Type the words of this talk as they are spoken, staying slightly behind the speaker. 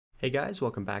Hey guys,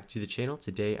 welcome back to the channel.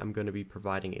 Today I'm going to be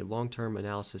providing a long-term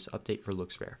analysis update for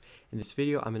LooksRare. In this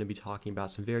video, I'm going to be talking about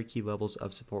some very key levels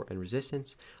of support and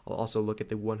resistance. I'll also look at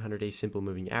the 100-day simple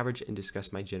moving average and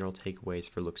discuss my general takeaways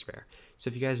for LooksRare. So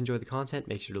if you guys enjoy the content,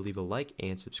 make sure to leave a like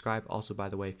and subscribe. Also, by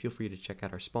the way, feel free to check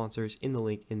out our sponsors in the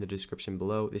link in the description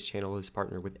below. This channel is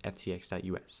partnered with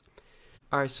FTX.us.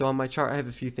 Alright, so on my chart I have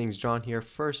a few things drawn here.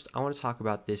 First, I want to talk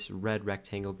about this red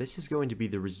rectangle. This is going to be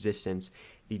the resistance,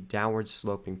 the downward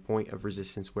sloping point of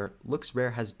resistance where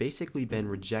LooksRare has basically been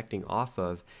rejecting off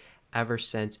of ever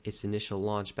since its initial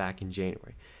launch back in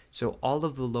January. So all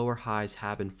of the lower highs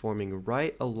have been forming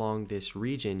right along this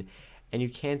region, and you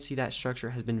can see that structure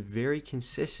has been very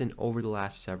consistent over the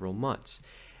last several months.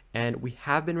 And we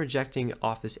have been rejecting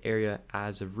off this area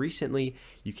as of recently.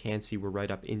 You can see we're right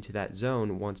up into that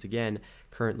zone once again,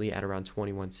 currently at around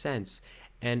 21 cents.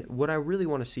 And what I really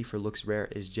want to see for LooksRare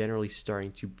is generally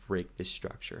starting to break this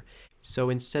structure. So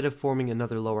instead of forming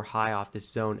another lower high off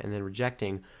this zone and then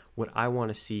rejecting, what I want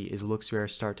to see is LooksRare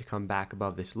start to come back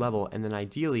above this level, and then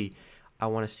ideally I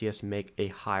want to see us make a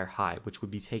higher high, which would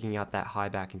be taking out that high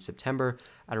back in September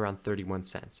at around 31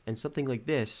 cents. And something like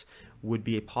this would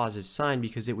be a positive sign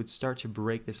because it would start to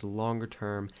break this longer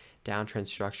term downtrend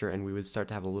structure, and we would start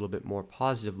to have a little bit more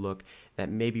positive look that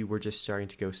maybe we're just starting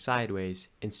to go sideways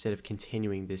instead of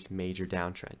continuing this major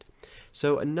downtrend.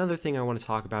 So another thing I want to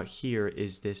talk about here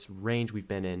is this range we've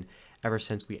been in ever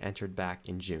since we entered back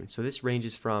in June. So this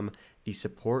ranges from the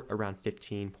support around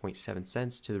 15.7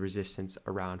 cents to the resistance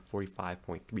around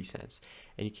 45.3 cents.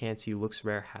 And you can see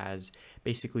LooksRare has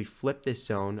basically flipped this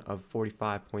zone of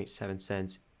 45.7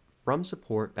 cents from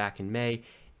support back in May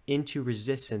into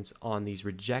resistance on these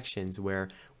rejections where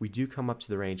we do come up to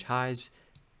the range highs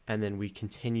and then we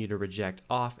continue to reject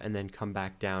off and then come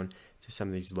back down to some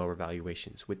of these lower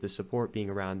valuations, with the support being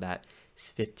around that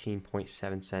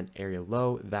 15.7 cent area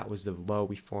low. That was the low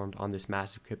we formed on this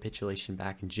massive capitulation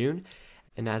back in June.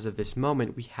 And as of this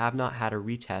moment, we have not had a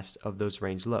retest of those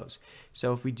range lows.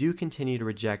 So if we do continue to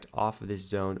reject off of this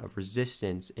zone of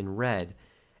resistance in red,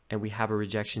 and we have a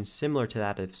rejection similar to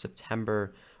that of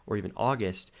September or even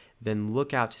August, then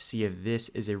look out to see if this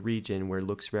is a region where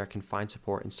LooksRare can find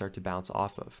support and start to bounce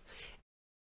off of.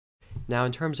 Now,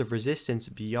 in terms of resistance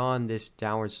beyond this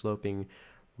downward sloping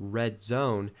red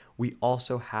zone, we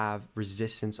also have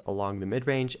resistance along the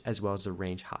mid-range as well as the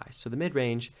range high. So the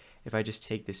mid-range, if I just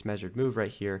take this measured move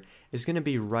right here, is going to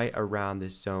be right around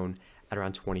this zone at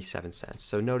around 27 cents.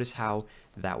 So notice how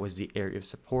that was the area of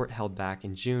support held back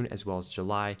in June as well as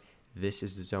July. This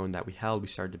is the zone that we held. We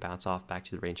started to bounce off back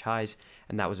to the range highs,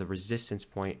 and that was a resistance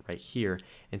point right here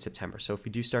in September. So if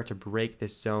we do start to break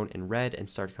this zone in red and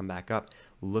start to come back up,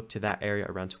 look to that area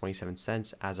around 27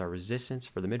 cents as our resistance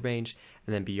for the mid-range,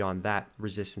 and then beyond that,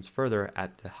 resistance further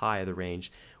at the high of the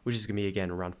range, which is going to be again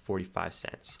around 45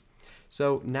 cents.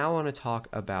 So now I want to talk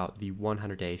about the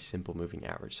 100-day simple moving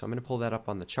average. So I'm going to pull that up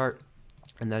on the chart,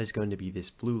 and that is going to be this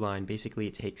blue line. Basically,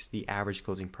 it takes the average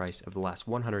closing price of the last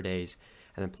 100 days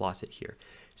and then plots it here.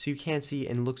 So you can see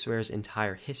in LooksRare's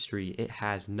entire history, it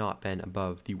has not been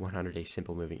above the 100-day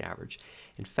simple moving average.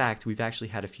 In fact, we've actually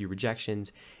had a few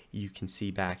rejections. You can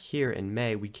see back here in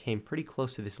May, we came pretty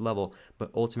close to this level,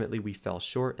 but ultimately we fell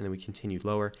short and then we continued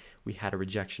lower. We had a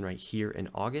rejection right here in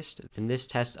August, and this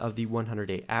test of the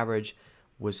 100-day average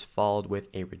was followed with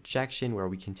a rejection where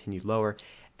we continued lower,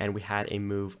 and we had a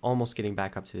move almost getting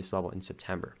back up to this level in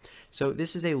September. So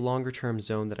this is a longer term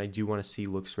zone that I do want to see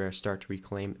LooksRare start to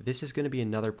reclaim. This is going to be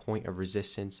another point of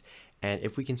resistance, and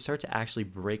if we can start to actually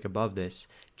break above this,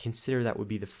 consider that would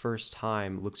be the first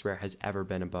time LooksRare has ever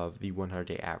been above the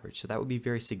 100-day average. So that would be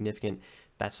very significant.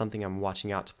 That's something I'm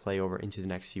watching out to play over into the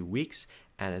next few weeks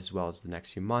and as well as the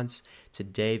next few months.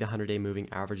 Today, the 100-day moving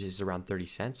average is around 30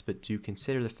 cents, but do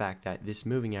consider the fact that this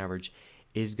moving average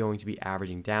is going to be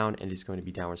averaging down and is going to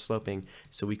be downward sloping,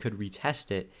 so we could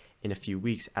retest it in a few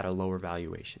weeks at a lower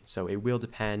valuation. So it will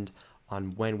depend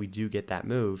on when we do get that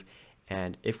move,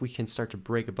 and if we can start to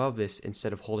break above this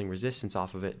instead of holding resistance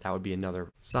off of it, that would be another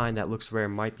sign that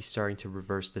LooksRare might be starting to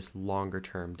reverse this longer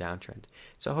term downtrend.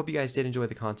 So I hope you guys did enjoy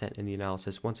the content and the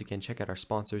analysis. Once again, check out our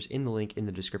sponsors in the link in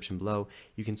the description below.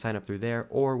 You can sign up through there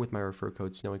or with my referral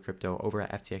code SNOWYCRYPTO over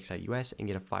at FTX.us and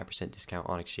get a 5% discount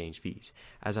on exchange fees.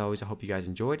 As always, I hope you guys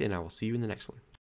enjoyed, and I will see you in the next one.